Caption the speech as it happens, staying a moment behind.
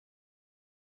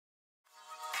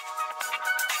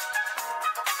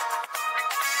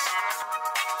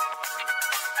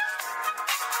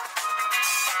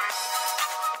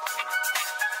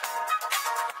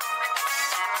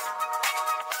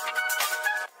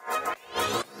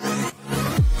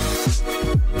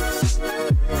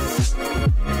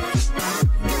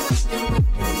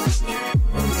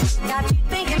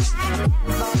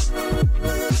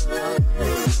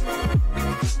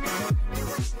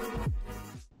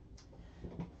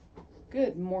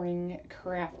Good morning,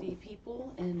 crafty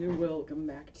people, and welcome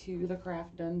back to the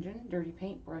Craft Dungeon. Dirty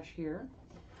Paintbrush here.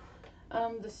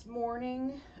 This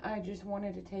morning, I just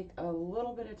wanted to take a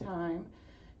little bit of time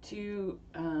to,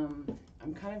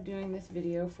 I'm kind of doing this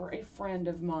video for a friend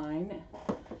of mine,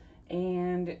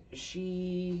 and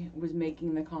she was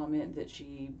making the comment that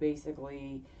she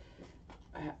basically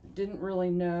didn't really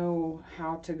know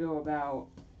how to go about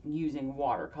using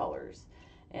watercolors.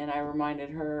 And I reminded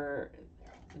her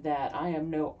that I am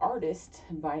no artist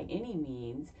by any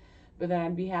means, but that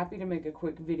I'd be happy to make a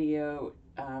quick video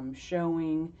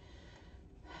showing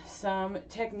some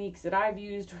techniques that I've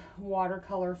used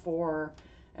watercolor for,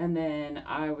 and then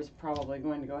I was probably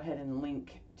going to go ahead and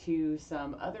link to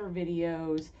some other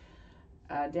videos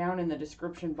down in the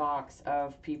description box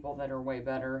of people that are way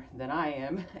better than I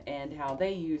am and how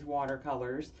they use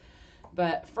watercolors.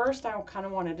 But first, I kind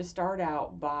of wanted to start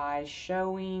out by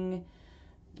showing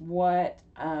what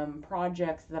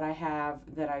projects that I have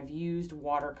that I've used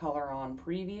watercolor on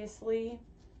previously.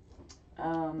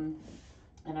 And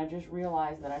I just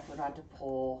realized that I forgot to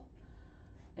pull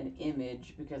an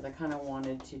image because I kind of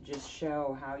wanted to just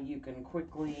show how you can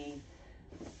quickly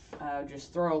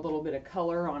just throw a little bit of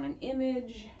color on an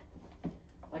image,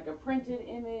 like a printed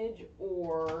image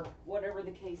or whatever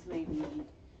the case may be,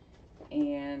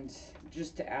 and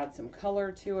just to add some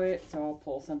color to it. So I'll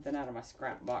pull something out of my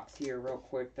scrap box here real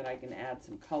quick that I can add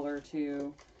some color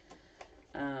to.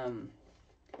 And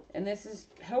this is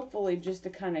hopefully just to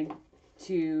kind of,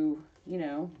 you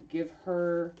know, give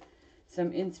her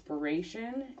some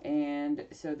inspiration, and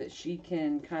so that she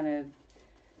can kind of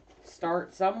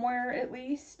start somewhere at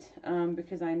least,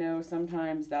 because I know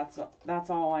sometimes that's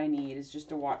all I need is just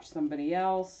to watch somebody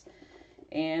else.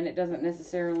 And it doesn't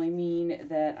necessarily mean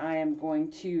that I am going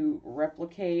to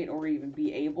replicate or even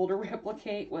be able to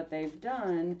replicate what they've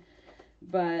done,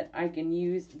 but I can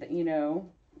use, you know,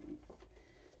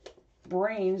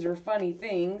 brains are funny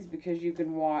things, because you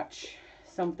can watch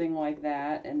something like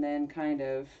that and then kind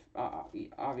of,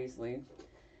 obviously,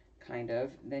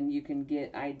 then you can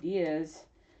get ideas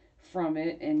from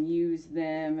it and use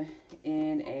them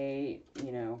in a,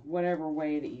 you know, whatever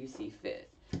way that you see fit.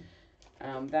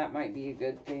 That might be a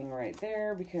good thing right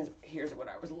there, because here's what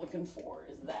I was looking for,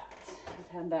 is that. I've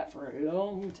had that for a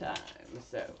long time,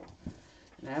 so,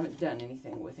 and I haven't done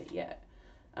anything with it yet.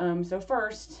 So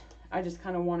first, I just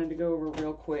kind of wanted to go over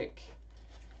real quick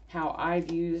how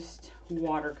I've used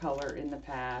watercolor in the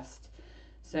past.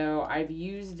 So I've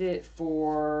used it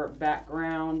for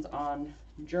backgrounds on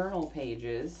journal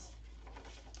pages.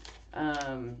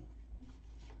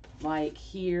 Like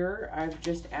here, I've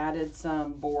just added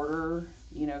some border,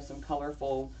 you know, some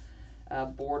colorful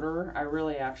border. I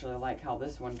really actually like how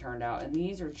this one turned out. And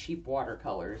these are cheap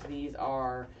watercolors. These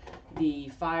are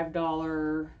the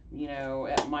 $5, you know,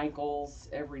 at Michael's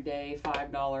everyday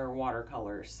 $5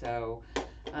 watercolors. So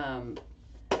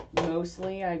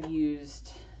mostly I've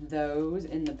used those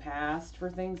in the past for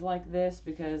things like this,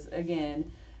 because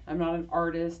again, I'm not an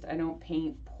artist. I don't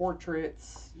paint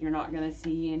portraits. You're not going to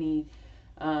see any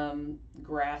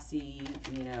grassy,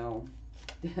 you know,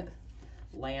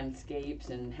 landscapes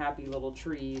and happy little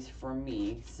trees from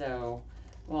me. So,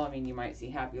 well, I mean, you might see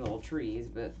happy little trees,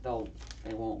 but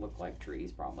they won't look like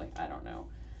trees probably. I don't know.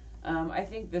 I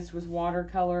think this was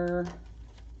watercolor.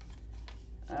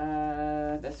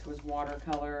 This was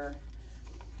watercolor.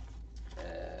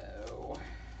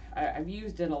 I've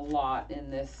used it a lot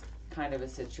in this kind of a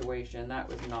situation. That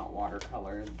was not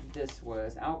watercolor. This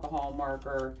was alcohol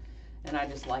marker. And I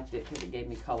just liked it because it gave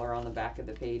me color on the back of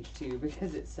the page too,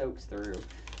 because it soaks through.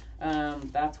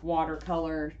 That's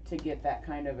watercolor to get that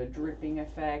kind of a dripping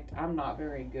effect. I'm not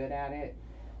very good at it.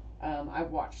 I've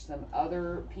watched some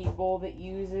other people that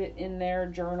use it in their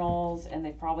journals, and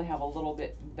they probably have a little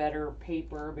bit better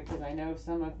paper, because I know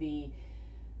some of the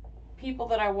people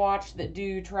that I watch that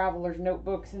do traveler's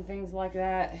notebooks and things like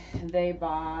that, they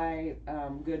buy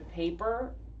good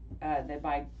paper. They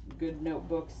buy good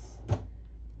notebooks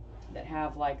that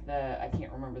have like the, I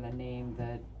can't remember the name,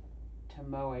 the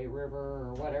Tomoe River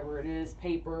or whatever it is,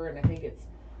 paper, and I think it's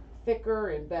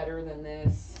thicker and better than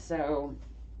this. So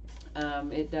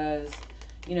it does,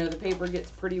 you know, the paper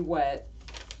gets pretty wet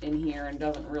in here and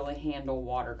doesn't really handle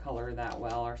watercolor that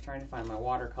well. I was trying to find my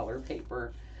watercolor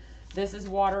paper. This is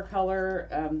watercolor.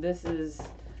 This is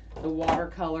the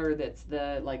watercolor that's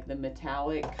the, like the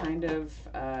metallic kind of,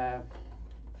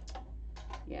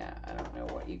 yeah, I don't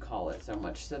know what you call it so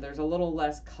much. So there's a little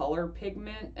less color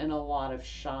pigment and a lot of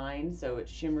shine, so it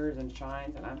shimmers and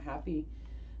shines, and I'm happy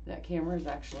that camera is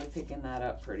actually picking that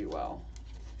up pretty well.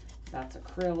 That's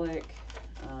acrylic.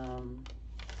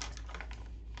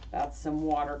 That's some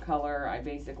watercolor. I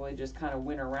basically just kind of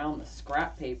went around the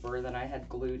scrap paper that I had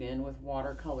glued in with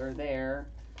watercolor there.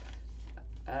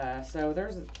 So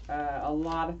there's a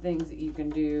lot of things that you can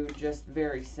do just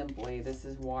very simply. This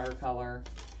is watercolor.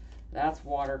 That's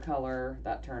watercolor.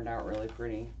 That turned out really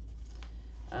pretty.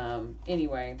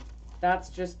 Anyway, that's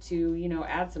just to, you know,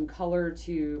 add some color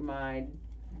to my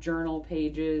journal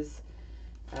pages,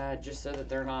 just so that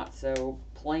they're not so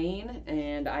plain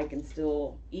and I can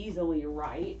still easily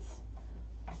write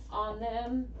on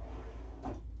them.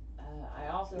 I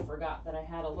also forgot that I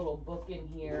had a little book in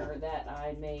here that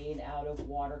I made out of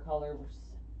watercolors.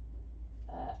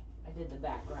 I did the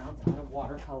backgrounds out of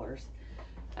watercolors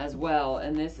as well,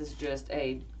 and this is just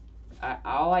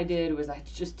all I did was I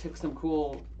just took some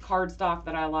cool cardstock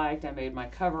that I liked. I made my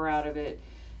cover out of it,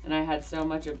 and I had so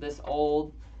much of this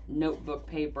old notebook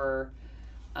paper.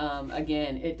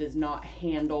 Again, it does not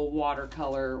handle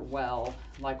watercolor well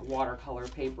like watercolor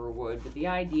paper would, but the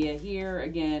idea here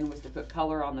again was to put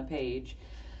color on the page.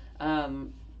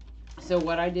 So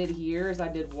what I did here is I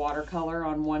did watercolor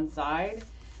on one side,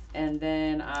 and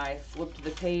then I flipped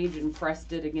the page and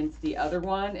pressed it against the other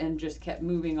one and just kept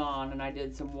moving on, and I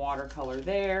did some watercolor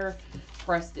there,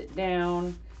 pressed it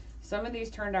down. Some of these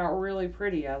turned out really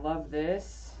pretty. I love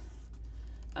this.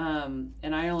 And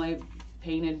I only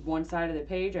painted one side of the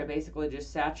page. I basically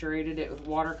just saturated it with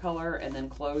watercolor and then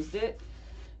closed it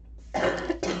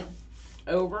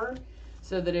over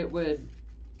so that it would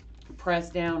press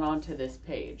down onto this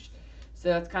page. So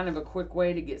that's kind of a quick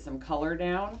way to get some color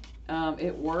down.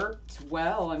 It worked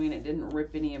well. I mean, it didn't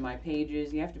rip any of my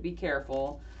pages. You have to be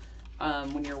careful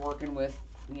when you're working with,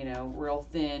 you know, real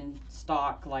thin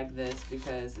stock like this,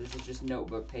 because this is just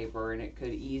notebook paper and it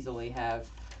could easily have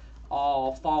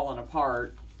all fallen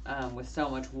apart with so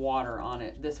much water on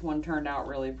it. This one turned out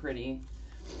really pretty.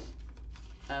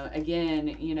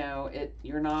 Again, you know,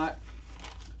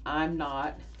 I'm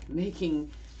not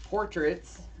making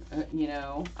portraits. You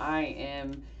know, I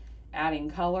am adding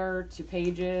color to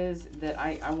pages that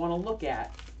I want to look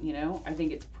at. You know, I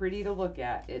think it's pretty to look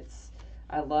at.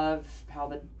 I love how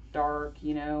the dark,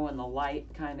 you know, and the light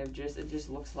kind of it just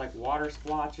looks like water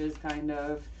splotches kind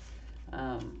of.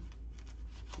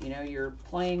 You know, you're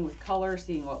playing with color,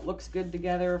 seeing what looks good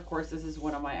together. Of course, this is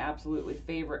one of my absolutely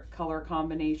favorite color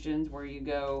combinations, where you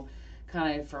go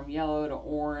kind of from yellow to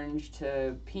orange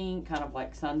to pink, kind of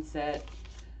like sunset,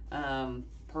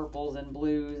 purples and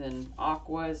blues and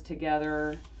aquas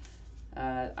together.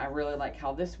 I really like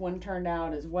how this one turned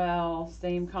out as well.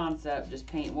 Same concept, just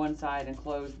paint one side and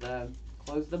close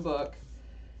the book.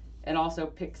 It also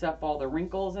picks up all the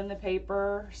wrinkles in the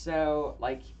paper. So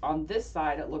like on this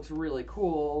side, it looks really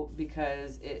cool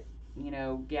because it, you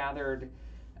know, gathered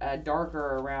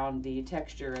darker around the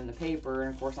texture in the paper.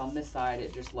 And of course on this side,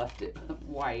 it just left it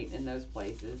white in those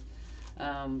places.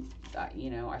 You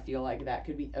know, I feel like that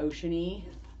could be oceany.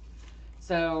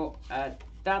 So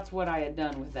that's what I had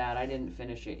done with that. I didn't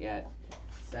finish it yet.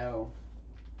 So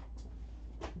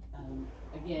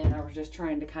again, I was just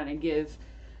trying to kind of give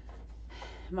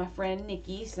my friend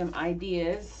Nikki some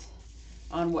ideas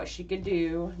on what she could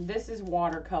do. This is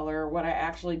watercolor. What I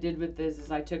actually did with this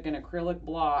is I took an acrylic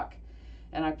block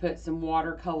and I put some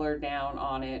watercolor down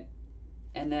on it,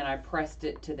 and then I pressed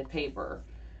it to the paper.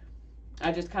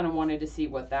 I just kind of wanted to see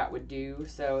what that would do.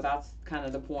 So that's kind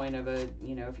of the point of a,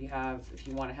 you know, if you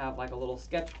want to have like a little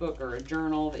sketchbook or a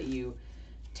journal that you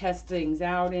test things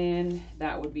out in,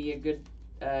 that would be a good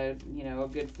you know, a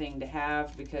good thing to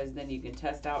have, because then you can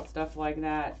test out stuff like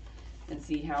that and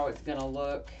see how it's gonna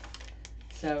look.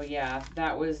 So yeah,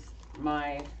 that was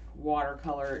my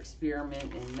watercolor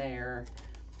experiment in there.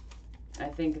 I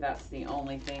think that's the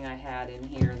only thing I had in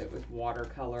here that was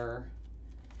watercolor.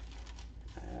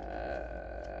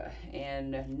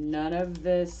 And none of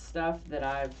this stuff that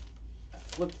I've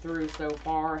flipped through so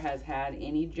far has had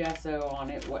any gesso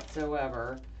on it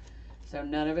whatsoever. So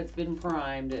none of it's been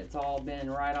primed. It's all been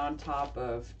right on top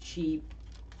of cheap,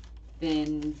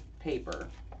 thin paper.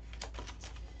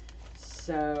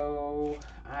 So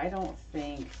I don't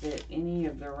think that any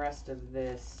of the rest of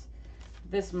this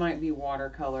might be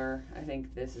watercolor. I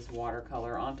think this is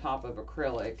watercolor on top of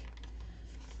acrylic.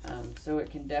 So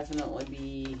it can definitely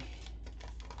be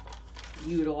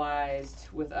utilized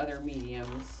with other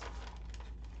mediums.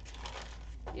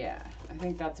 Yeah, I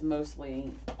think that's mostly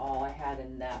all I had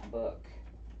in that book.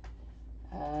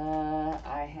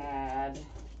 I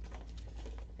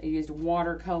used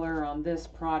watercolor on this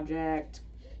project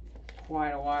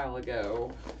quite a while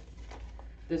ago.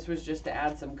 This was just to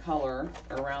add some color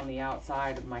around the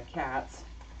outside of my cats.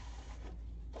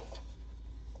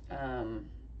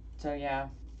 So yeah,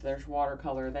 There's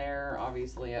watercolor there.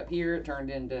 Obviously up here it turned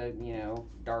into, you know,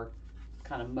 dark,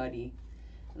 kind of muddy.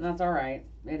 And that's all right.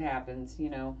 It happens, you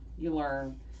know, you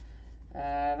learn.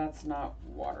 That's not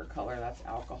watercolor, that's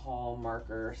alcohol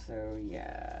marker. So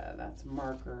yeah, that's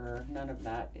marker. None of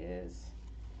that is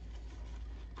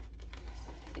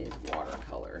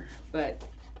watercolor. But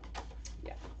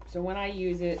yeah, so when I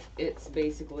use it, it's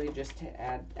basically just to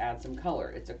add some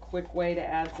color. It's a quick way to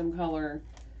add some color,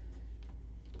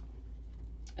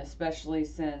 especially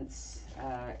since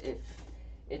if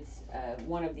it's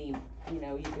one of the, you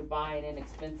know, you could buy an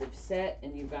inexpensive set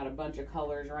and you've got a bunch of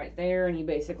colors right there, and you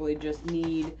basically just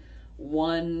need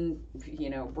one, you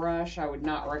know, brush. I would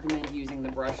not recommend using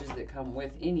the brushes that come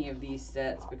with any of these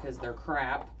sets because they're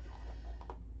crap.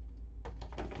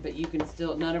 But you can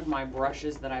still, none of my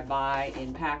brushes that I buy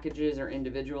in packages or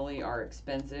individually are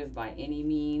expensive by any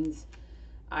means.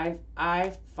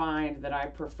 I find that I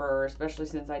prefer, especially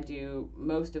since I do,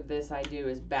 most of this I do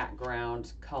is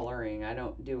background coloring. I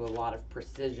don't do a lot of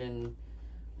precision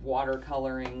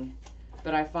watercoloring,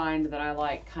 but I find that I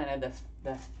like kind of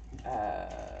the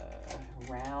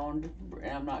round,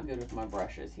 and I'm not good with my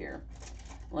brushes here.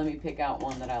 Let me pick out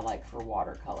one that I like for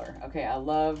watercolor. Okay, I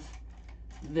love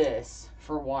this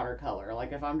for watercolor.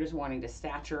 Like if I'm just wanting to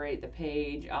saturate the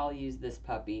page, I'll use this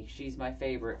puppy. She's my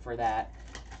favorite for that.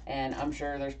 And I'm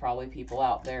sure there's probably people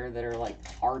out there that are like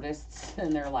artists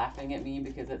and they're laughing at me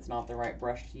because it's not the right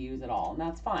brush to use at all. And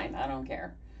that's fine. I don't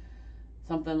care.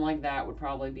 Something like that would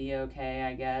probably be okay,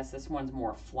 I guess. This one's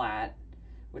more flat,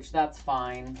 which that's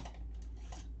fine.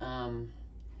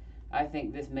 I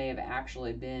think this may have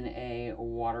actually been a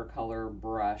watercolor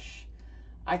brush.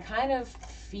 I kind of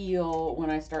feel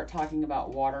when I start talking about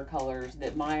watercolors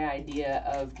that my idea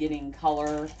of getting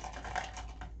color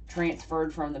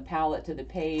transferred from the palette to the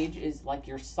page is like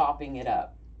you're sopping it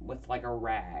up with like a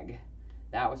rag.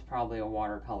 That was probably a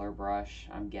watercolor brush,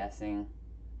 I'm guessing,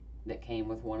 that came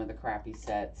with one of the crappy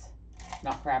sets.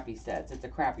 Not crappy sets, it's a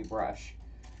crappy brush.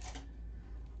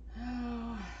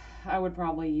 I would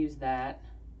probably use that.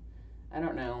 I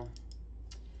don't know.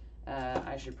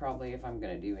 I should probably, if I'm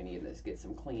going to do any of this, get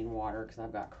some clean water because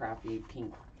I've got crappy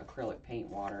pink acrylic paint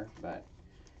water. But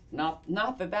not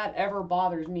that that ever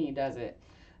bothers me, does it?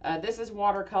 This is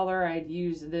watercolor. I'd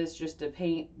use this just to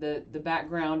paint the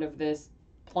background of this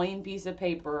plain piece of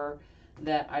paper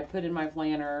that I put in my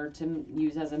planner to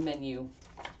use as a menu,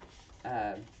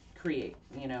 to create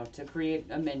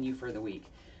a menu for the week.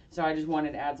 So I just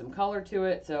wanted to add some color to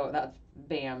it. So that's,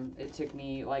 bam, it took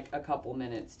me like a couple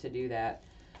minutes to do that.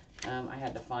 I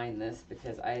had to find this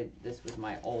because this was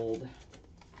my old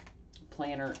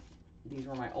planner. These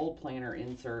were my old planner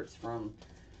inserts from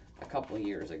a couple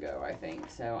years ago, I think.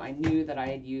 So I knew that I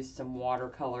had used some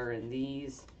watercolor in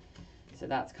these. So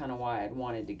that's kind of why I'd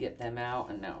wanted to get them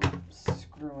out. And now I'm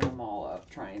screwing them all up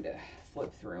trying to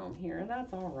flip through them here. And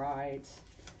that's all right.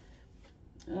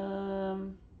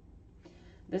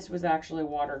 This was actually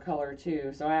watercolor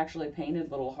too. So I actually painted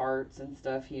little hearts and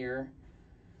stuff here.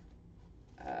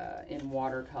 In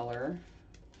watercolor.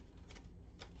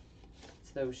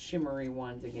 It's those shimmery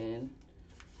ones again.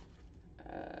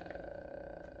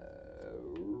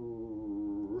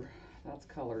 That's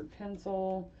colored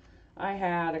pencil. I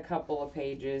had a couple of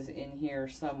pages in here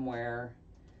somewhere.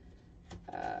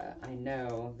 I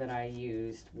know that I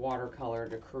used watercolor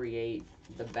to create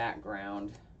the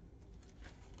background.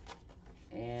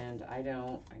 And I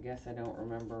guess I don't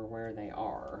remember where they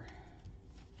are.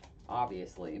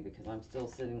 Obviously, because I'm still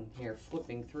sitting here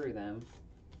flipping through them.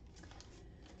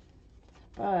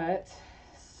 But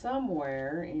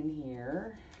somewhere in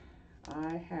here,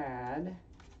 I had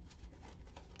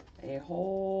a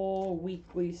whole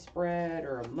weekly spread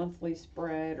or a monthly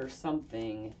spread or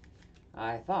something.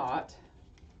 I thought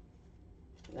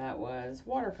that was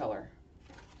watercolor.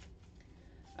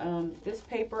 This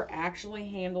paper actually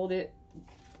handled it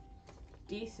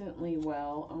decently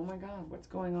well. Oh my god, what's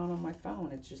going on my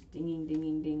phone? It's just dinging,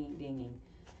 dinging, dinging, dinging.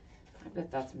 I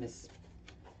bet that's I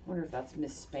wonder if that's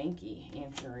Miss Spanky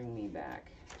answering me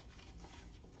back.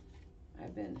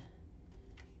 I've been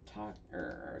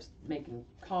making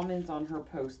comments on her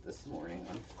post this morning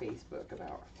on Facebook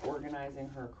about organizing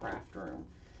her craft room.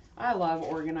 I love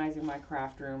organizing my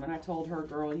craft room, and I told her,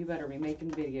 girl, you better be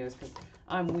making videos because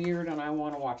I'm weird and I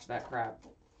want to watch that crap.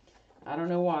 I don't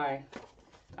know why.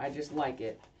 I just like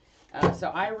it. So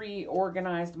I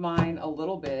reorganized mine a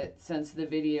little bit since the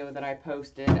video that I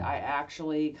posted. I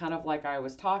actually, kind of like I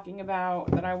was talking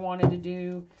about that I wanted to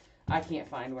do. I can't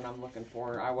find what I'm looking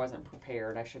for. I wasn't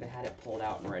prepared. I should have had it pulled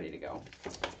out and ready to go.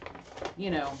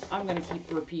 You know, I'm going to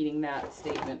keep repeating that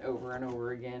statement over and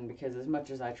over again because as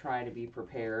much as I try to be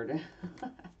prepared,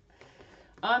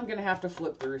 I'm going to have to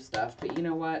flip through stuff, but you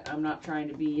know what? I'm not trying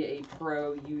to be a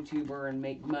pro YouTuber and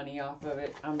make money off of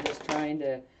it. I'm just trying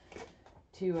to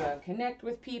connect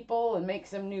with people and make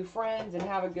some new friends and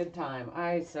have a good time.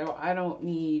 So I don't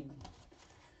need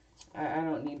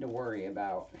to worry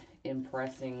about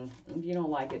impressing. If you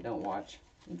don't like it, don't watch.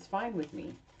 It's fine with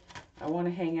me. I want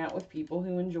to hang out with people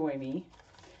who enjoy me.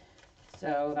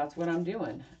 So that's what I'm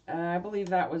doing. I believe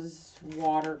that was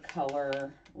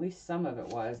watercolor. At least some of it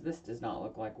was. This does not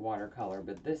look like watercolor,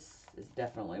 but this is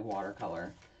definitely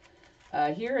watercolor.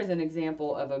 Here is an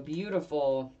example of a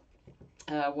beautiful,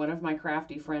 one of my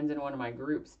crafty friends in one of my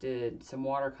groups did some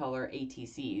watercolor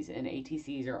ATCs, and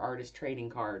ATCs are artist trading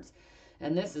cards.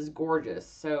 And this is gorgeous.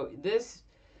 So this,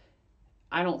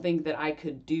 I don't think that I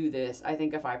could do this. I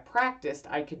think if I practiced,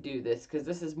 I could do this, because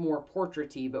this is more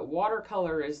portraity, but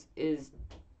watercolor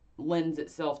lends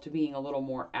itself to being a little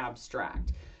more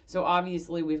abstract. So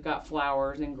obviously we've got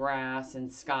flowers and grass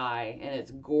and sky, and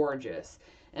it's gorgeous.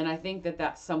 And I think that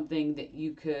that's something that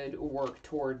you could work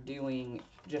toward doing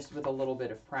just with a little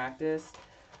bit of practice.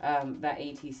 That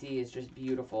ATC is just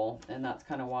beautiful, and that's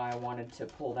kind of why I wanted to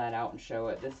pull that out and show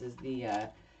it. This is the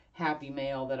happy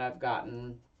mail that I've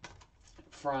gotten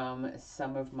from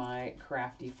some of my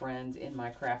crafty friends in my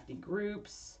crafty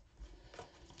groups.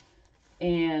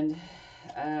 And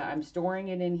I'm storing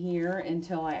it in here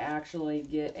until I actually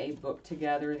get a book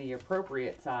together the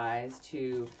appropriate size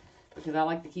because I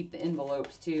like to keep the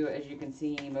envelopes too. As you can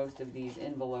see, most of these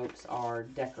envelopes are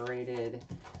decorated,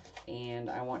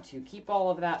 and I want to keep all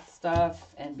of that stuff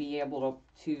and be able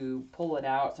to pull it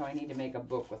out. So I need to make a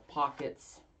book with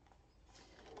pockets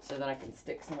so that I can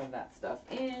stick some of that stuff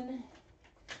in.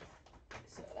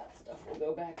 So that stuff will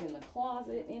go back in the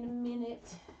closet in a minute.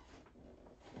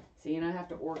 See, and I have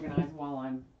to organize while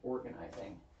I'm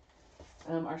organizing.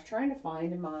 I was trying to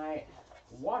find my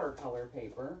watercolor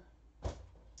paper.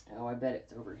 Oh, I bet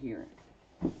it's over here.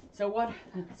 So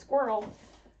squirrel,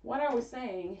 what I was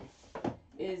saying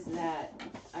is that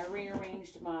I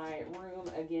rearranged my room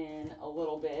again a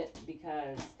little bit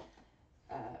because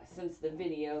since the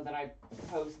video that I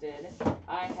posted,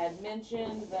 I had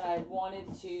mentioned that I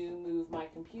wanted to move my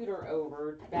computer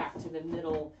over back to the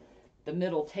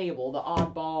middle table, the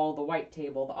oddball, the white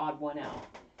table, the odd one out.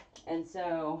 And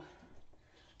so,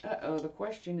 the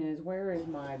question is, where is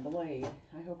my blade?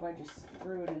 I hope I just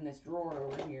threw it in this drawer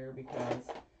over here, because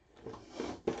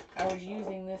I was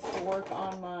using this to work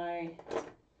on my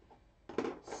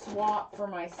swap for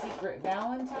my secret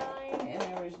Valentine, and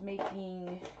I was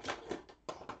making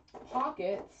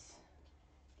pockets,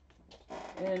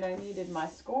 and I needed my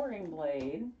scoring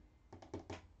blade.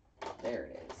 There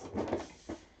it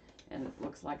is. And it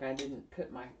looks like I didn't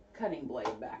put my cutting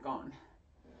blade back on.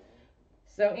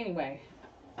 So anyway,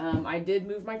 I did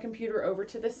move my computer over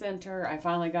to the center. I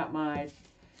finally got my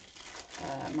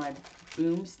my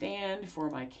boom stand for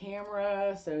my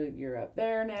camera, so you're up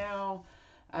there now.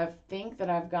 I think that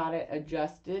I've got it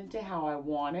adjusted to how I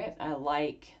want it. I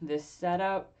like this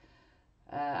setup.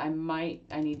 I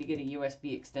need to get a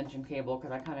USB extension cable,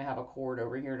 because I kind of have a cord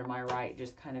over here to my right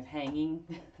just kind of hanging.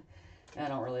 I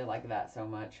don't really like that so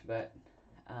much, but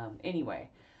anyway,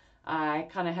 I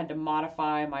kind of had to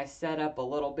modify my setup a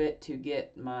little bit to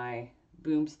get my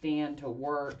boom stand to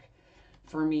work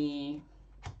for me.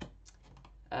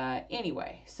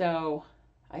 Anyway, so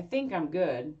I think I'm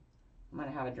good. I'm going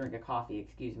to have a drink of coffee,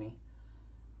 excuse me.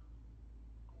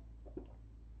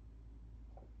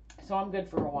 So I'm good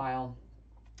for a while.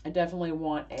 I definitely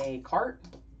want a cart.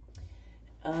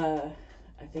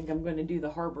 I think I'm going to do the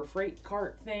Harbor Freight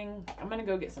cart thing. I'm going to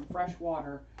go get some fresh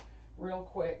water real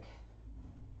quick.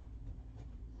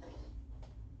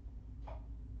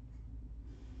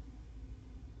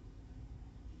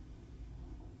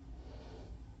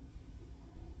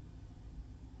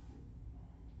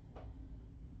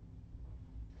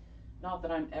 Not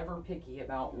that I'm ever picky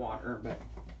about water, but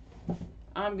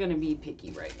I'm going to be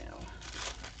picky right now.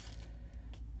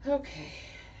 Okay,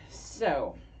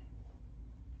 so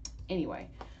anyway,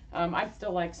 I'd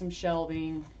still like some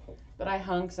shelving, but I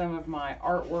hung some of my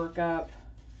artwork up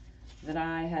that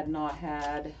I had not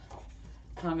had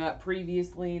hung up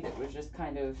previously, that was just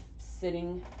kind of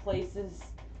sitting places.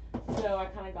 So I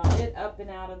kind of got it up and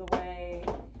out of the way,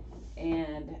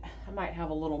 and I might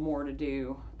have a little more to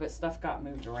do, but stuff got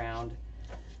moved around.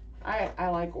 I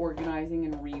like organizing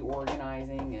and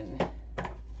reorganizing, and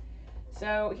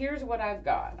so here's what I've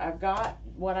got. I've got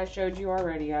what I showed you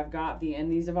already. I've got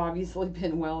and these have obviously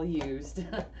been well used.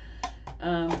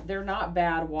 They're not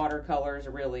bad watercolors,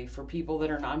 really, for people that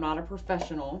are not. I'm not a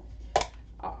professional.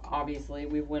 Obviously,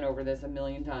 we've went over this a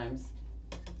million times.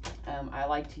 I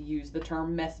like to use the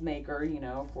term mess maker. You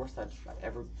know, of course, that's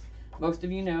most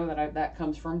of you know that that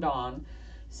comes from Dawn.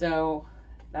 So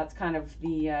that's kind of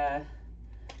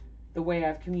the way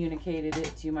I've communicated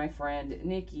it to my friend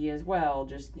Nikki as well.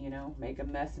 Just, you know, make a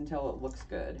mess until it looks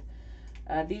good.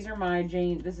 These are my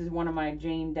this is one of my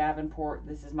Jane Davenport.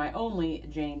 This is my only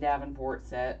Jane Davenport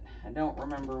set. I don't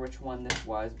remember which one this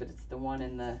was, but it's the one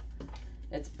in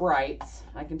it's brights.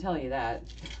 I can tell you that.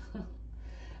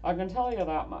 I can tell you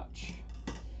that much.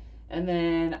 And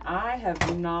then I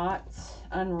have not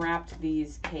unwrapped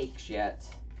these cakes yet,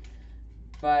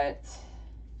 but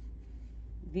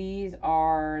these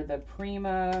are the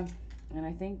Prima, and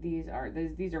I think these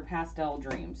are Pastel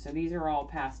Dreams. So these are all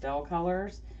pastel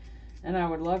colors, and I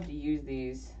would love to use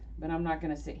these, but I'm not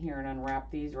going to sit here and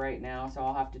unwrap these right now, so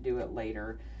I'll have to do it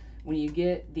later. When you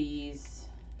get these,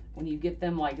 when you get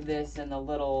them like this in the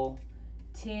little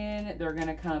tin, they're going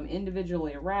to come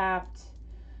individually wrapped.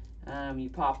 You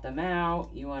pop them out,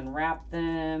 you unwrap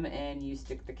them, and you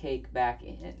stick the cake back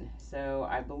in. So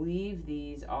I believe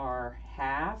these are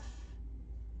half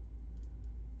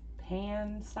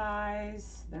pan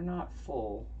size. They're not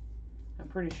full. I'm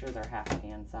pretty sure they're half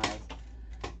pan size,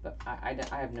 but I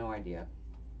have no idea.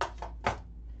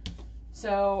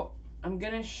 So I'm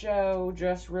gonna show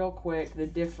just real quick the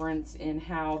difference in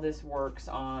how this works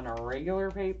on a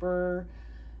regular paper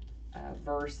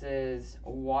versus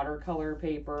watercolor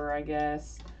paper, I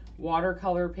guess.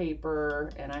 Watercolor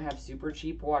paper, and I have super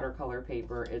cheap watercolor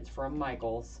paper. It's from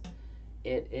Michaels.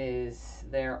 It is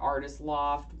their Artist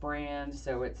Loft brand,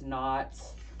 so it's not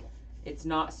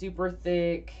super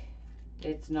thick.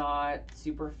 It's not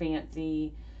super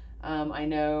fancy. I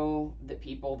know that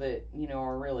people that, you know,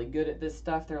 are really good at this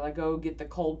stuff, they're like, oh, get the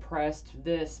cold pressed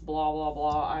this, blah, blah,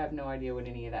 blah. I have no idea what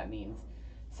any of that means.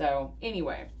 So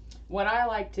anyway, what I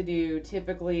like to do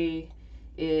typically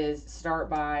is start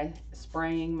by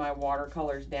spraying my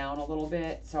watercolors down a little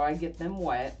bit so I get them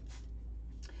wet.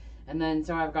 And then,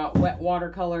 so I've got wet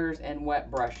watercolors and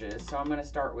wet brushes. So I'm going to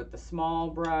start with the small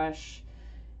brush.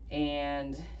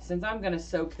 And since I'm going to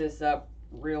soak this up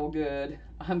real good,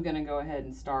 I'm going to go ahead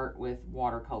and start with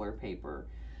watercolor paper.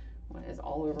 What is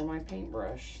all over my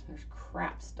paintbrush? There's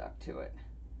crap stuck to it.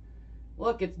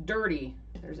 Look, it's dirty.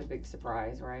 There's a big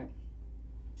surprise, right?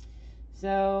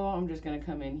 So I'm just going to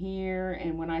come in here,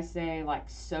 and when I say like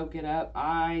soak it up,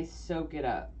 I soak it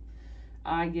up.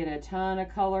 I get a ton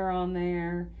of color on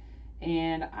there,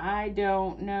 and I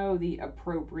don't know the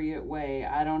appropriate way.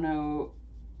 I don't know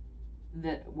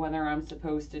whether I'm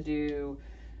supposed to do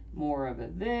more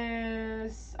of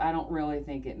this. I don't really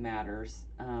think it matters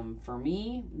for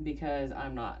me, because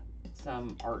I'm not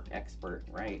some art expert,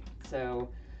 right? So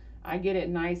I get it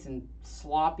nice and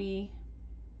sloppy.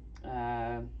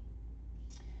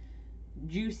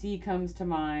 Juicy comes to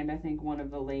mind. I think one of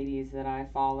the ladies that I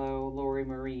follow, Lori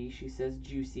Marie, she says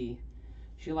juicy.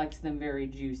 She likes them very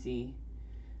juicy,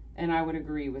 and I would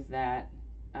agree with that.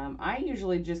 I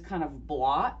usually just kind of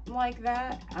blot like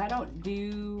that. I don't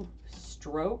do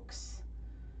strokes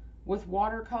with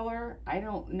watercolor. I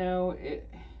don't know it,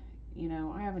 you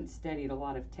know, I haven't studied a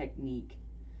lot of technique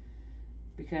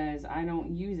because I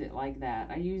don't use it like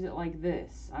that. I use it like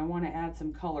this. I want to add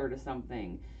some color to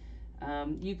something.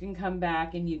 You can come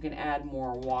back and you can add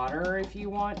more water if you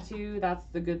want to. That's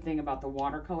the good thing about the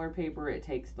watercolor paper. It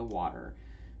takes the water.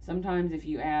 Sometimes if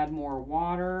you add more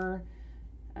water,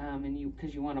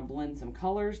 because you want to blend some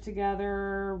colors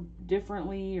together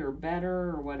differently or better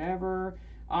or whatever,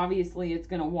 obviously it's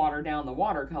going to water down the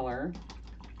watercolor,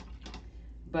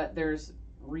 but there's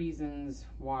reasons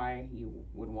why you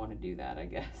would want to do that, I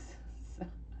guess.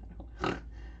 So,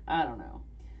 I don't know.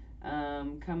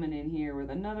 Coming in here with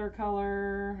another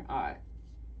color.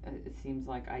 It seems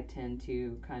like I tend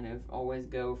to kind of always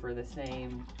go for the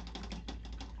same.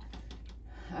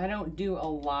 I don't do a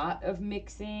lot of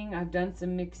mixing. I've done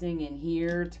some mixing in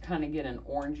here to kind of get an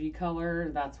orangey color.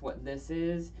 That's what this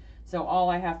is. So all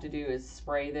I have to do is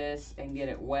spray this and get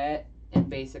it wet, and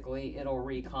basically it'll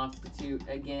reconstitute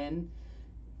again.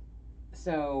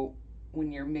 So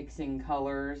when you're mixing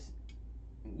colors,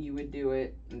 you would do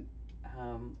it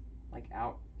like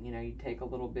out, you know, you'd take a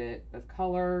little bit of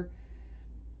color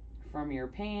from your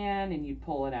pan and you'd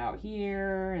pull it out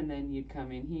here, and then you'd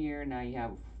come in here. Now you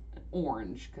have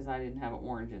orange, because I didn't have an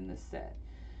orange in this set.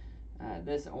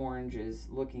 This orange is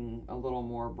looking a little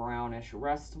more brownish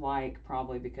rust-like,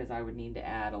 probably because I would need to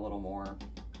add a little more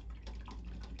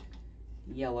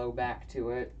yellow back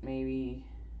to it. Maybe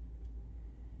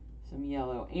some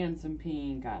yellow and some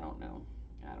pink. I don't know.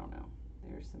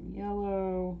 There's some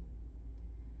yellow.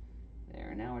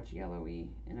 There, now it's yellowy.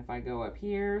 And if I go up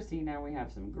here, see, now we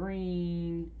have some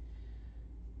green.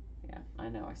 Yeah, I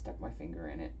know, I stuck my finger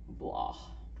in it. Blah.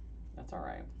 That's all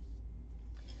right.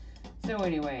 So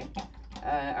anyway,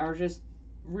 I was just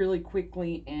really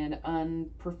quickly and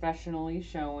unprofessionally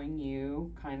showing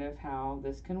you kind of how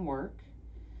this can work.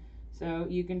 So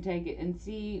you can take it and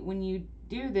see, when you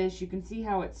do this, you can see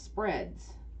how it spreads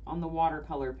on the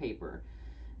watercolor paper.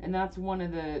 And that's one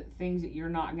of the things that you're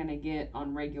not going to get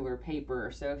on regular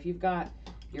paper. So if you've got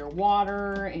your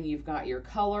water and you've got your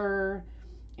color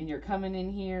and you're coming in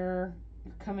here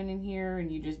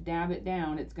and you just dab it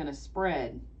down, it's going to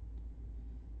spread.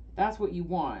 That's what you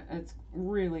want. It's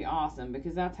really awesome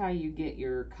because that's how you get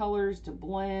your colors to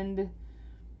blend.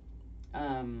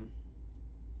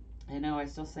 I know I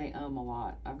still say a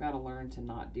lot. I've got to learn to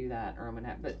not do that, or I'm gonna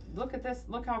have, but look at this.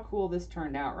 Look how cool this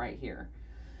turned out right here.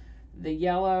 The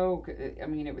yellow, I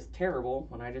mean, it was terrible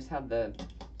when I just had the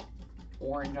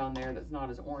orange on there that's not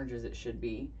as orange as it should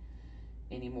be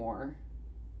anymore.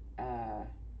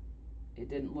 It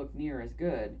didn't look near as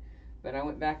good. But I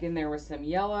went back in there with some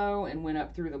yellow and went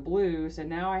up through the blue. So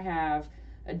now I have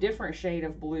a different shade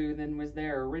of blue than was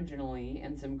there originally,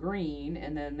 and some green,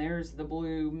 and then there's the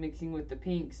blue mixing with the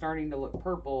pink starting to look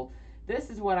purple.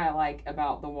 This is what I like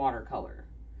about the watercolor.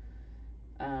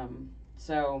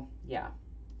 So yeah,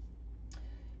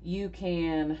 you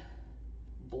can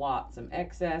blot some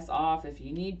excess off if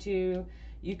you need to.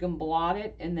 You can blot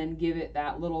it and then give it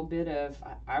that little bit of,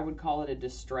 I would call it a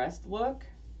distressed look.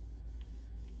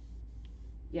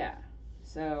 Yeah,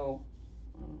 so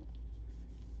and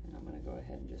I'm going to go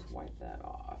ahead and just wipe that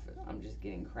off. I'm just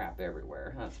getting crap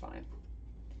everywhere. That's fine.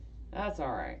 That's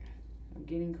all right. I'm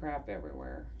getting crap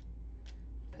everywhere.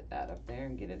 Put that up there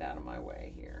and get it out of my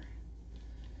way here.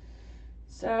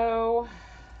 So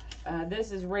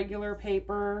this is regular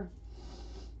paper.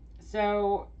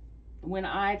 So when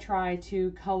I try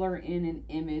to color in an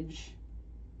image,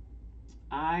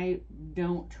 I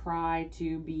don't try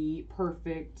to be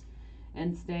perfect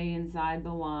and stay inside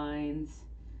the lines.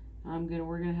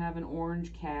 We're gonna have an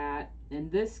orange cat,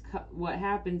 and this, what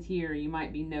happens here, you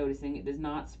might be noticing it does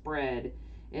not spread.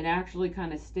 It actually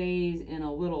kind of stays in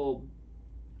a little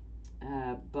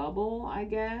bubble, I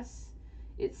guess.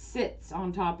 It sits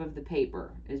on top of the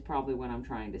paper is probably what I'm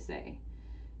trying to say.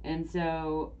 And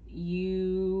so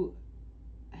you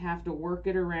have to work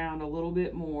it around a little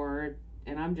bit more,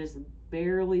 and I'm just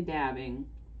barely dabbing.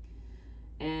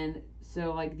 And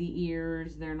so like the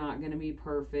ears, they're not going to be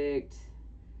perfect.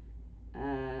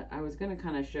 I was going to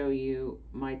kind of show you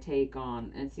my take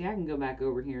on, and see, I can go back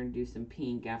over here and do some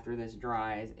pink after this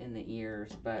dries in the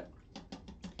ears, but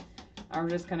I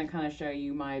was just going to kind of show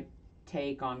you my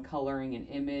take on coloring an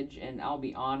image. And I'll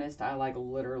be honest, I like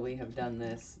literally have done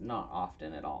this not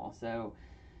often at all. So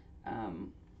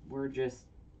we're just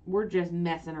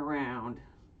messing around.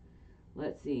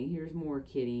 Let's see, here's more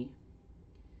kitty.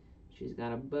 She's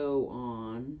got a bow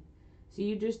on. So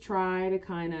you just try to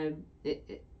kind of,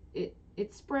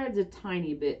 it spreads a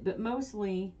tiny bit, but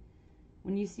mostly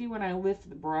when you see when I lift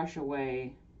the brush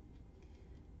away,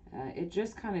 it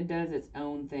just kind of does its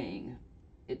own thing.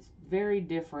 It's very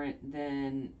different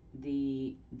than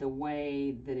the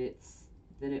way that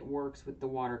it works with the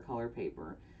watercolor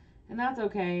paper. And that's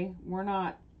okay.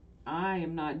 I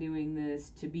am not doing this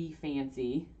to be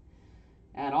fancy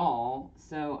at all,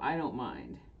 so I don't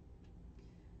mind.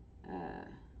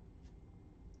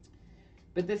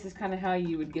 But this is kind of how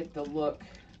you would get the look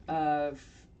of,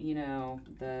 you know,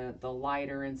 the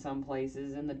lighter in some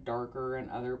places and the darker in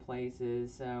other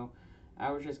places. So I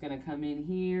was just going to come in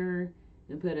here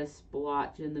and put a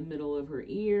splotch in the middle of her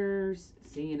ears.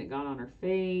 See, and it got on her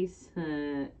face.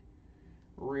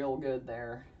 Real good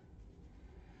there.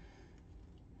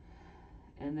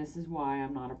 And this is why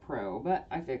I'm not a pro, but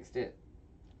I fixed it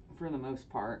for the most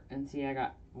part. And see, I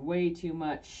got way too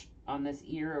much on this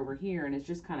ear over here, and it's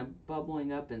just kind of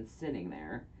bubbling up and sitting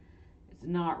there. It's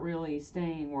not really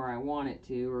staying where I want it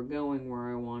to or going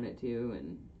where I want it to,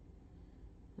 and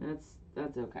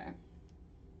that's okay.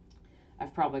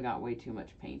 I've probably got way too much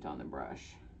paint on the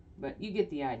brush, but you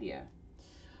get the idea.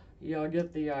 You'll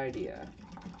get the idea.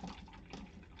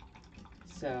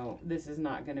 So this is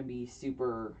not going to be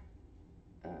super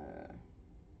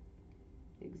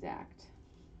exact.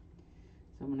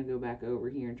 So I'm going to go back over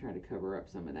here and try to cover up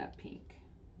some of that pink.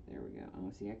 There we go.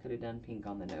 Oh, see, I could have done pink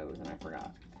on the nose, and I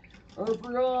forgot.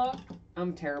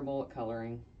 I'm terrible at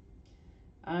coloring.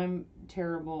 I'm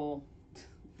terrible at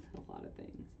a lot of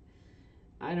things.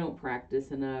 I don't practice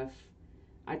enough.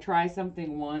 I try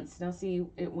something once. Now, see,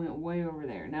 it went way over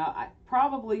there. Now,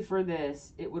 probably for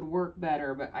this, it would work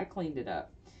better, but I cleaned it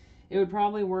up. It would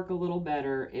probably work a little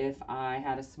better if I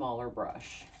had a smaller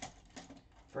brush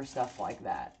for stuff like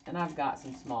that. And I've got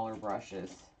some smaller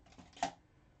brushes.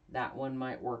 that one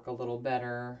might work a little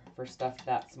better for stuff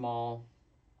that small,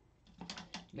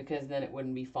 because then it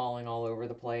wouldn't be falling all over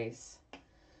the place.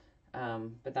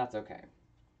 But that's okay.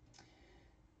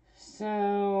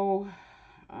 So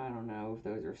I don't know if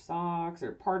those are socks,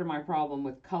 or part of my problem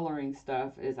with coloring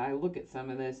stuff is I look at some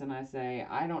of this and I say,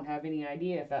 I don't have any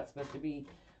idea if that's supposed to be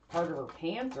part of her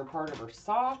pants or part of her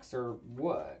socks or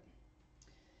what.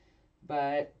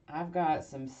 But I've got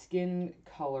some skin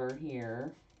color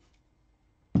here.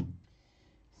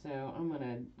 So I'm going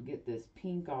to get this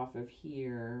pink off of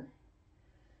here.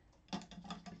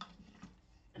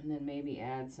 And then maybe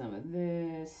add some of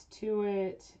this to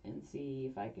it and see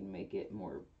if I can make it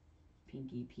more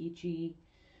pinky peachy.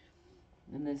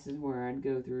 And this is where I'd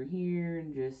go through here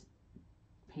and just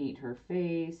paint her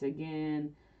face.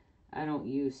 Again, I don't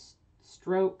use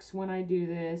strokes when I do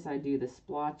this. I do the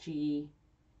splotchy,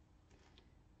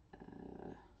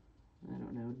 I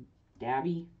don't know,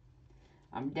 dabby.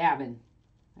 I'm dabbing.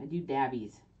 I do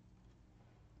dabbies.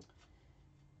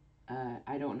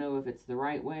 I don't know if it's the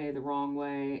right way, the wrong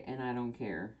way, and I don't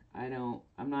care. I'm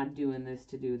not doing this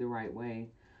to do the right way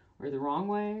or the wrong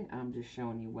way. I'm just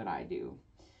showing you what I do.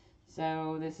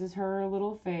 So this is her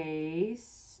little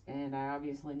face, and I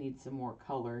obviously need some more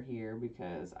color here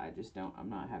because I'm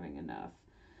not having enough.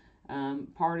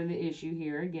 Part of the issue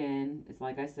here, again, is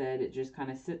like I said, it just kind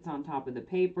of sits on top of the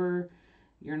paper.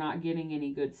 You're not getting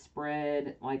any good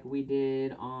spread like we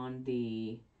did on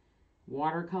the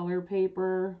watercolor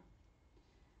paper.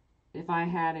 If I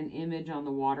had an image on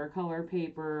the watercolor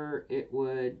paper, it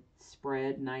would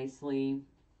spread nicely.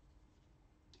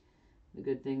 The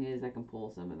good thing is I can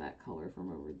pull some of that color from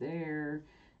over there.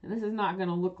 And this is not going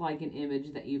to look like an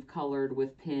image that you've colored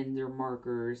with pens or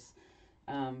markers,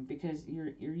 because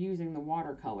you're using the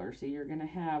watercolor. So you're going to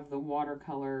have the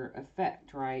watercolor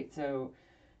effect, right? So,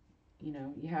 you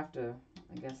know, you have to,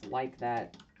 I guess, like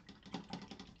that,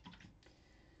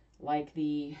 like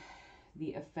the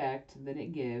effect that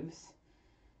it gives.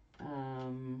 So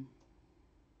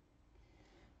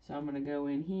I'm going to go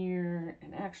in here,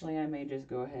 and actually I may just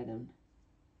go ahead and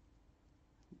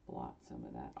blot some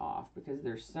of that off because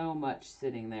there's so much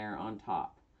sitting there on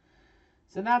top.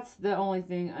 So that's the only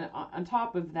thing. On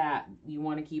top of that, you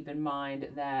want to keep in mind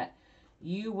that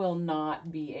you will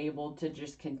not be able to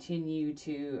just continue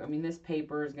to, I mean, this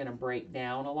paper is going to break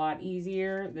down a lot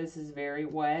easier. This is very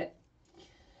wet.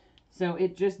 So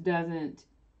it just doesn't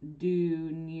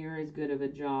do near as good of a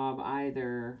job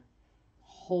either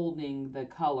holding the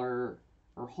color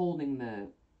or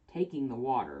taking the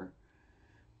water.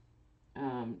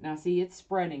 Now see, it's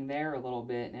spreading there a little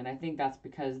bit, and I think that's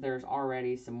because there's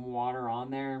already some water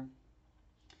on there.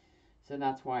 So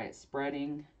that's why it's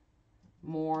spreading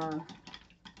more.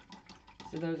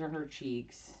 So those are her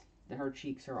cheeks. Her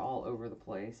cheeks are all over the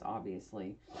place,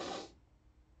 obviously.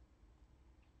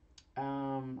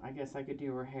 I guess I could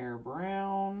do her hair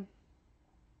brown.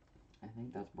 I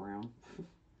think that's brown.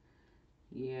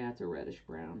 Yeah, it's a reddish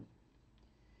brown.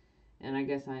 And I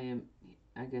guess I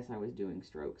was doing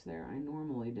strokes there. I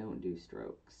normally don't do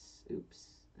strokes. Oops.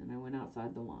 And I went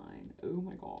outside the line. Oh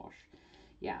my gosh.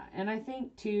 Yeah, and I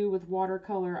think too with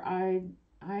watercolor, I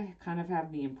kind of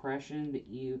have the impression that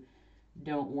you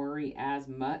don't worry as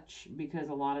much because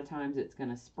a lot of times it's going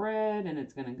to spread and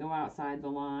it's going to go outside the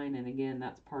line. And again,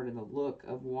 that's part of the look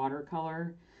of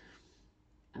watercolor.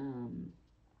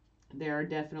 There are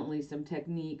definitely some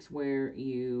techniques where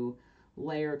you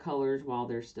layer colors while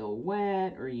they're still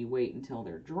wet, or you wait until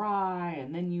they're dry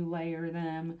and then you layer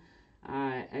them.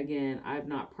 Again, I've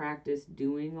not practiced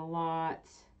doing a lot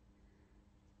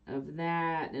of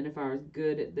that, and if I was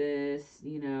good at this,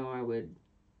 you know, I would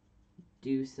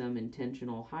do some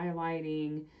intentional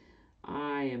highlighting.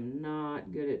 I am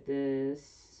not good at this,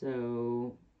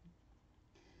 so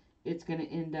it's going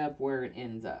to end up where it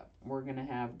ends up. We're going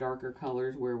to have darker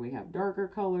colors where we have darker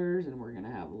colors, and we're going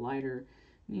to have lighter.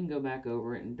 You can go back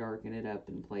over it and darken it up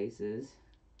in places.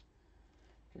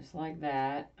 Just like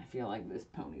that. I feel like this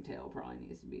ponytail probably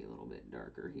needs to be a little bit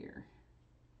darker here,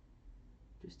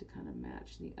 just to kind of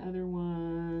match the other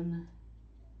one.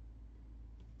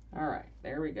 All right,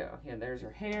 there we go. Yeah, there's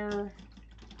her hair.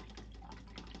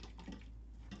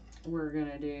 We're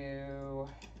going to do,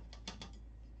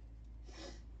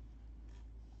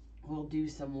 we'll do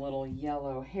some little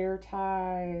yellow hair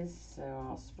ties. So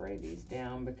I'll spray these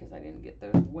down because I didn't get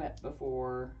those wet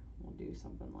before. We'll do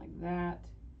something like that.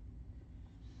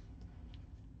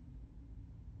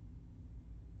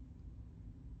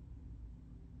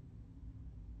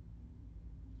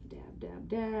 Dab, dab,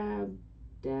 dab.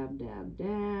 Dab, dab,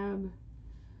 dab.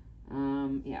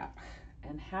 Yeah.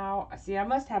 And how, see, I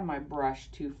must have my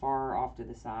brush too far off to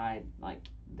the side, like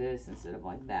this instead of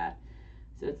like that.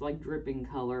 So it's like dripping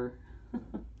color.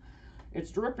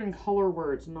 It's dripping color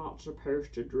where it's not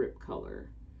supposed to drip color.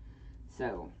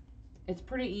 So it's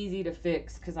pretty easy to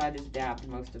fix because I just dabbed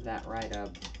most of that right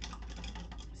up.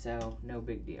 So no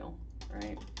big deal,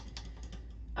 right?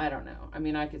 I don't know. I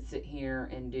mean, I could sit here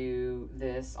and do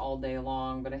this all day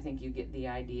long, but I think you get the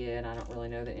idea, and I don't really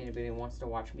know that anybody wants to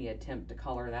watch me attempt to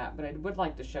color that, but I would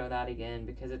like to show that again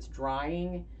because it's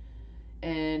drying,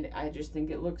 and I just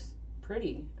think it looks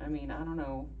pretty. I mean, I don't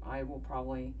know. I will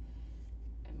probably,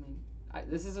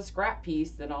 this is a scrap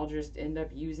piece that I'll just end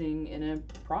up using in a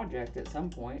project at some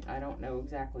point. I don't know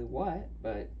exactly what,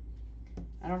 but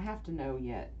I don't have to know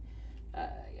yet.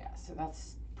 Yeah, so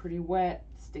that's pretty wet,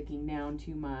 sticking down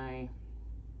to my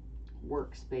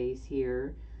workspace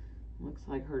here. Looks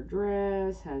like her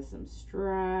dress has some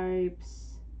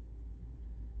stripes.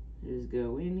 Just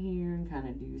go in here and kind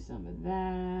of do some of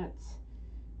that.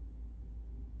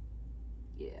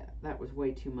 Yeah, that was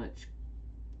way too much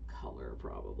color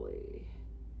probably.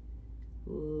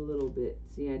 A little bit.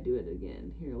 See, I do it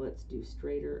again. Here, let's do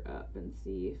straighter up and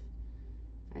see if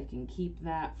I can keep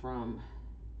that from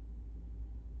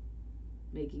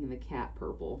making the cat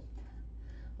purple.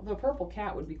 Although purple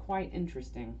cat would be quite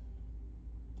interesting.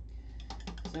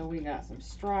 So we got some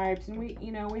stripes, and we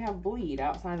have bleed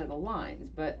outside of the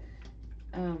lines, but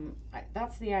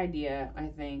that's the idea, I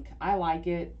think. I like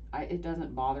it. It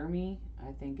doesn't bother me.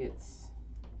 I think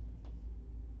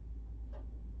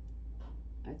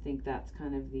that's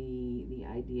kind of the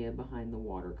idea behind the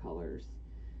watercolors,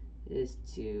 is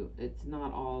it's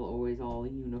not always all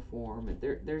uniform.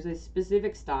 There's a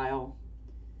specific style.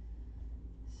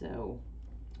 So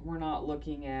we're not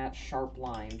looking at sharp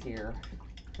lines here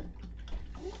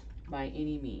by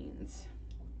any means.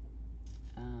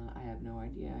 I have no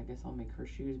idea. I guess I'll make her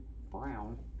shoes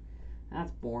brown. That's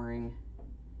boring.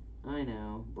 I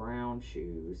know. Brown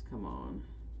shoes. Come on.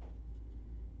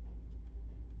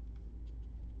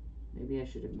 Maybe I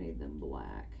should have made them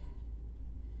black.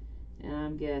 And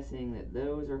I'm guessing that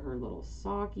those are her little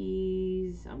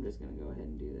sockies. I'm just going to go ahead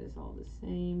and do this all the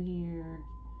same here.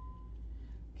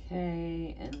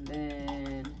 Okay, and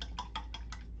then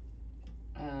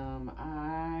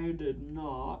I did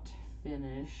not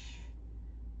finish.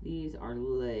 These are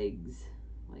legs,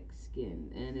 like skin,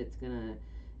 and it's gonna,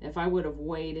 if I would have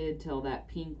waited till that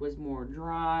pink was more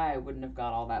dry, I wouldn't have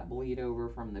got all that bleed over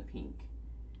from the pink.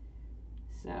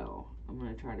 So I'm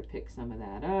gonna try to pick some of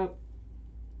that up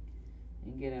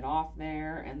and get it off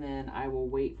there, and then I will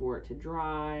wait for it to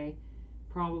dry.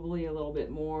 Probably a little bit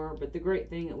more, but the great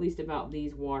thing, at least about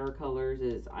these watercolors,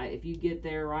 is if you get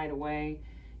there right away,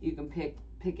 you can pick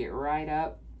it right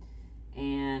up,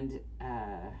 and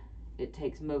it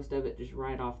takes most of it just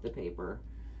right off the paper.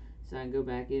 So I can go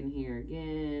back in here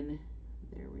again.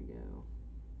 There we go,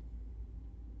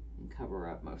 and cover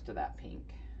up most of that pink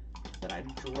that I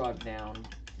drug down.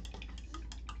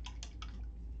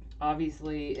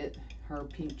 Obviously, her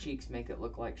pink cheeks make it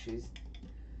look like she's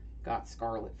got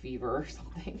scarlet fever or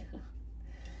something.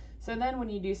 So then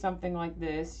when you do something like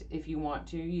this, if you want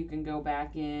to, you can go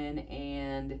back in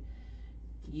and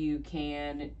you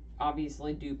can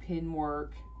obviously do pin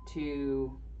work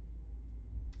to,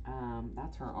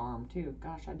 that's her arm too.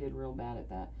 Gosh, I did real bad at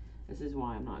that. This is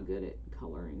why I'm not good at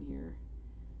coloring here.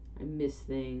 I miss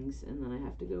things and then I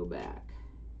have to go back.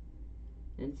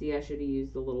 And see, I should have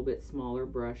used a little bit smaller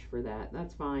brush for that.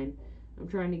 That's fine. I'm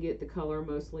trying to get the color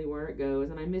mostly where it goes,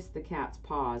 and I missed the cat's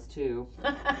paws too.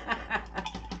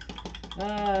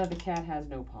 The cat has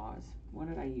no paws. What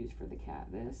did I use for the cat?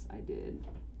 This I did.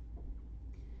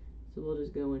 So we'll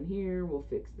just go in here, we'll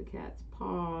fix the cat's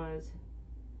paws.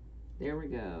 There we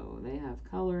go. They have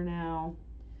color now.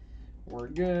 We're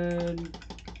good.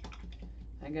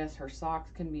 I guess her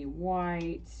socks can be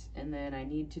white, and then I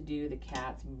need to do the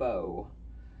cat's bow.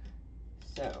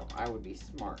 So I would be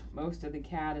smart. Most of the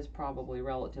cat is probably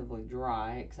relatively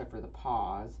dry, except for the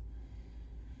paws.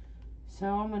 So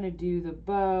I'm going to do the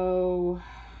bow.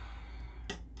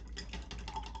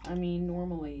 I mean,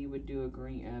 normally you would do a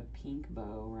pink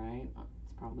bow, right?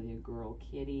 It's probably a girl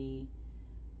kitty.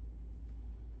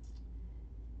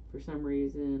 For some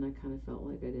reason, I kind of felt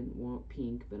like I didn't want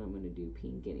pink, but I'm going to do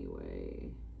pink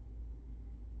anyway.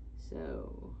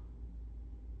 So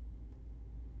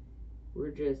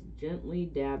we're just gently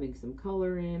dabbing some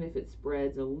color in. If it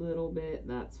spreads a little bit,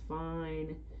 that's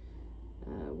fine.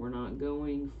 We're not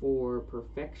going for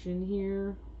perfection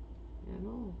here at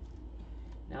all.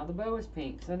 Now the bow is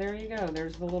pink, so there you go.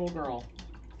 There's the little girl.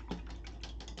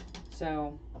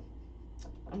 So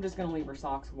I'm just going to leave her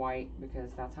socks white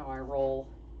because that's how I roll.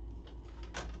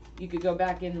 You could go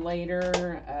back in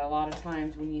later. A lot of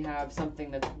times when you have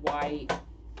something that's white,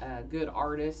 good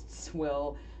artists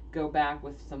will go back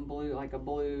with some blue, like a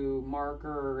blue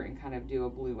marker, and kind of do a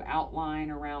blue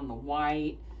outline around the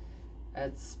white.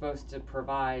 It's supposed to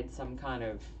provide some kind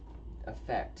of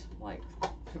effect, like,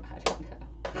 I don't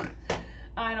know.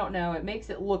 I don't know. It makes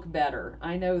it look better.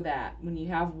 I know that when you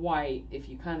have white, if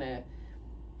you kind of,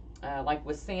 like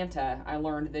with Santa, I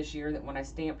learned this year that when I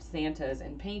stamped Santas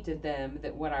and painted them,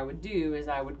 that what I would do is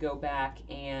I would go back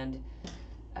and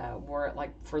where,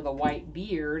 like for the white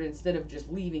beard, instead of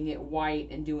just leaving it white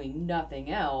and doing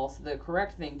nothing else, the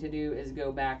correct thing to do is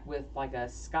go back with like a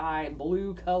sky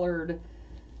blue colored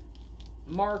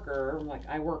marker. Like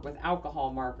I work with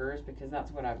alcohol markers because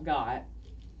that's what I've got.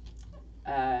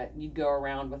 You'd go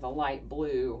around with a light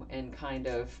blue and kind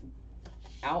of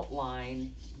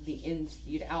outline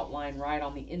you'd outline right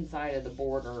on the inside of the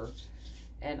border.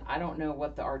 And I don't know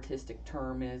what the artistic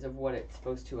term is of what it's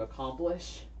supposed to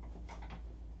accomplish.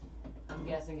 I'm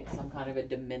guessing it's some kind of a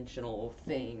dimensional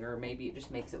thing, or maybe it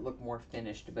just makes it look more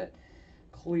finished, but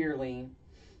clearly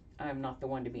I'm not the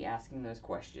one to be asking those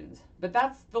questions. But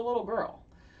that's the little girl.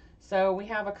 So we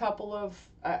have a couple of,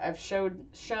 I've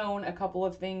shown a couple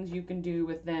of things you can do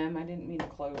with them. I didn't mean to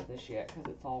close this yet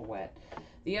because it's all wet.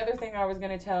 The other thing I was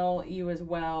going to tell you as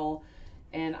well,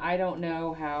 and I don't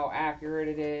know how accurate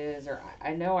it is, or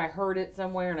I know I heard it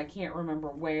somewhere and I can't remember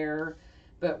where,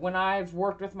 but when I've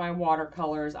worked with my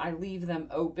watercolors, I leave them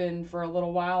open for a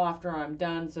little while after I'm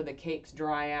done so the cakes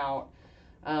dry out,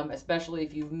 especially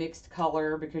if you've mixed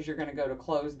color, because you're going to go to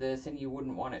close this and you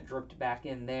wouldn't want it dripped back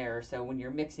in there. So when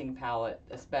you're mixing palette,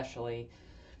 especially,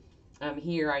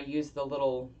 here I use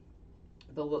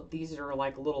these are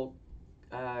like little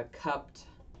cupped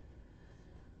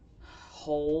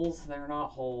holes. They're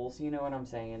not holes, you know what I'm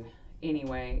saying.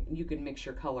 Anyway, you can mix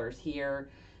your colors here,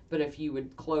 but if you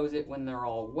would close it when they're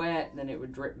all wet, then it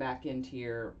would drip back into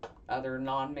your other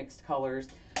non-mixed colors.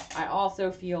 I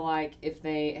also feel like if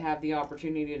they have the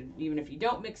opportunity to, even if you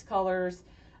don't mix colors,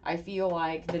 I feel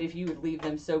like that if you would leave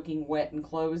them soaking wet and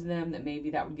close them, that maybe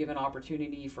that would give an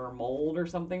opportunity for mold or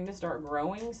something to start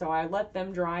growing. So I let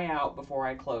them dry out before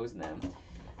I close them.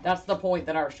 That's the point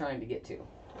that I was trying to get to.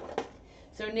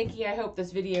 So Nikki, I hope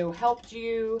this video helped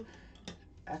you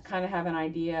kind of have an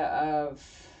idea of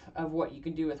what you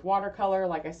can do with watercolor.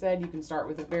 Like I said, you can start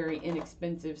with a very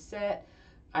inexpensive set.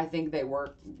 I think they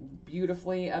work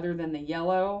beautifully, other than the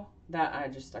yellow. That, I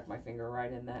just stuck my finger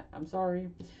right in that. I'm sorry.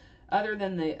 Other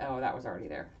than the, oh, that was already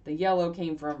there. The yellow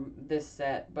came from this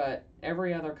set, but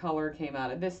every other color came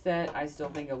out of this set. I still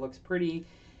think it looks pretty.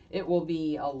 It will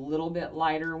be a little bit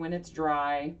lighter when it's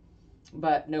dry,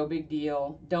 but no big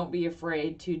deal. Don't be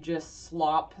afraid to just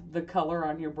slop the color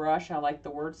on your brush. I like the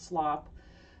word slop.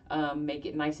 Make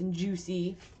it nice and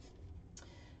juicy.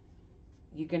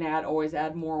 You can always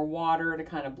add more water to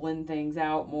kind of blend things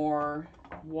out more.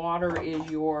 Water is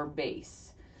your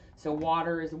base. So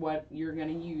water is what you're going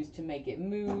to use to make it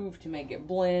move, to make it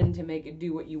blend, to make it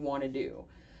do what you want to do.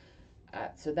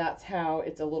 So that's how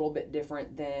it's a little bit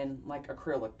different than like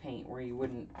acrylic paint, where you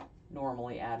wouldn't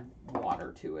normally add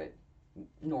water to it.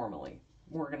 Normally.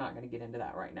 We're not going to get into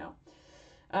that right now.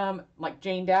 Like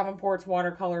Jane Davenport's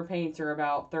watercolor paints are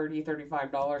about $30,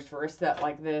 $35 for a set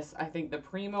like this. I think the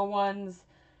Prima ones,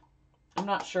 I'm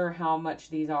not sure how much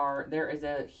these are. There is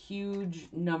a huge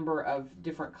number of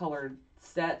different colored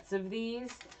sets of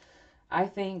these. I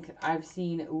think I've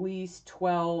seen at least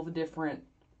 12 different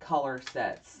color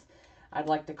sets. I'd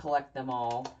like to collect them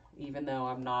all, even though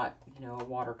I'm not, you know, a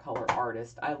watercolor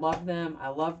artist. I love them. I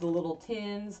love the little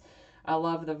tins. I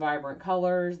love the vibrant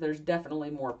colors. There's definitely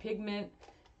more pigment.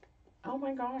 Oh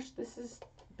my gosh, this is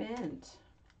bent.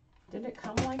 Did it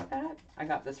come like that? I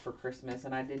got this for Christmas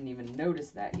and I didn't even notice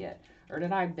that yet. Or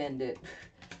did I bend it?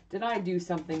 Did I do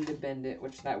something to bend it?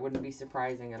 Which that wouldn't be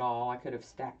surprising at all. I could have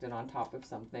stacked it on top of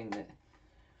something that,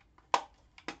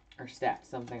 or stacked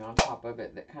something on top of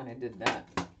it that kind of did that.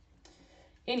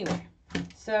 Anyway,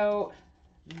 so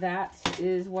that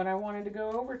is what I wanted to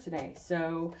go over today.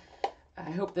 So I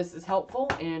hope this is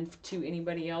helpful, and to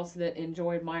anybody else that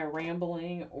enjoyed my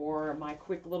rambling or my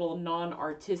quick little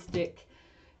non-artistic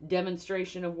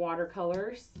demonstration of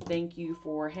watercolors, thank you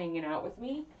for hanging out with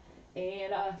me.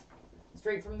 And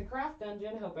straight from the craft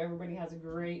dungeon, hope everybody has a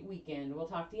great weekend. We'll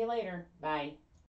talk to you later. Bye.